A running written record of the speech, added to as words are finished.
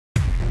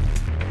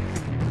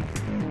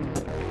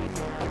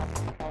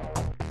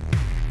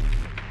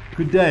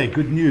Good day,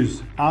 good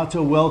news.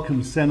 OUTA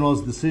welcomes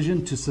SANRAL's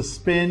decision to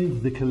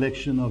suspend the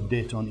collection of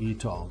debt on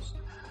e-tolls.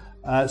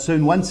 So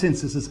in one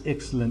sense, this is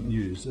excellent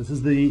news. This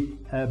is the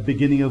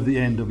beginning of the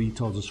end of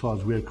e-tolls as far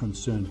as we're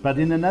concerned. But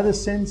in another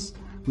sense,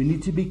 we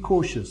need to be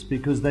cautious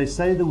because they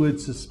say the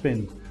word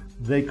suspend.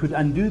 They could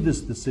undo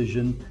this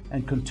decision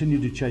and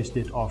continue to chase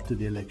debt after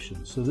the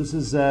election. So this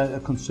is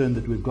a concern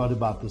that we've got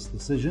about this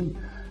decision.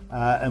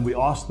 And we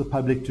ask the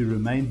public to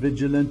remain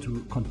vigilant,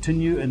 to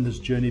continue in this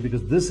journey,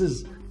 because this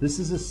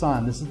is a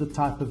sign, this is the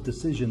type of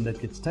decision that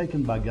gets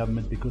taken by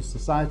government because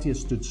society has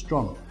stood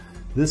strong.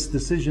 This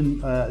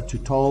decision to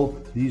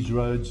toll these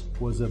roads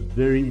was a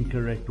very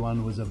incorrect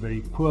one, was a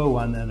very poor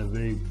one, and a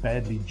very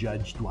badly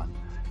judged one.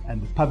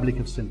 And the public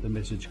have sent the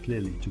message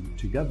clearly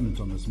to government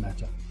on this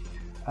matter.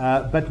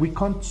 But we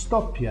can't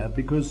stop here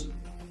because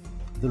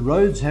the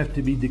roads have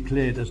to be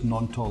declared as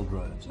non-tolled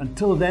roads.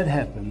 Until that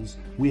happens,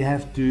 we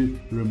have to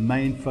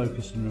remain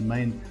focused and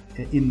remain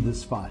in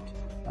this fight.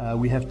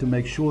 We have to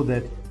make sure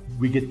that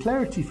we get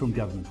clarity from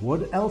government.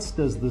 What else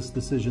does this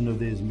decision of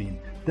theirs mean?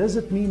 Does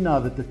it mean now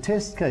that the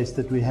test case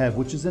that we have,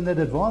 which is in that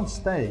advanced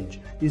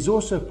stage, is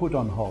also put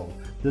on hold?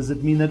 Does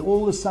it mean that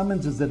all the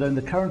summonses that are in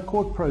the current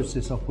court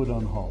process are put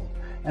on hold?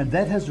 And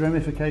that has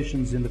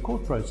ramifications in the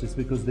court process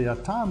because there are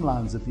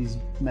timelines that these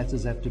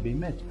matters have to be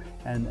met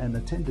and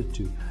attended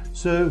to.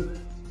 So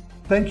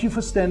thank you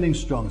for standing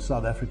strong,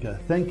 South Africa.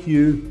 Thank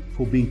you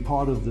for being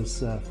part of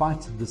this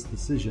fight, this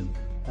decision.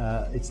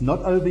 It's not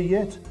over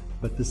yet,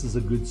 but this is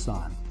a good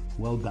sign.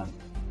 Well done.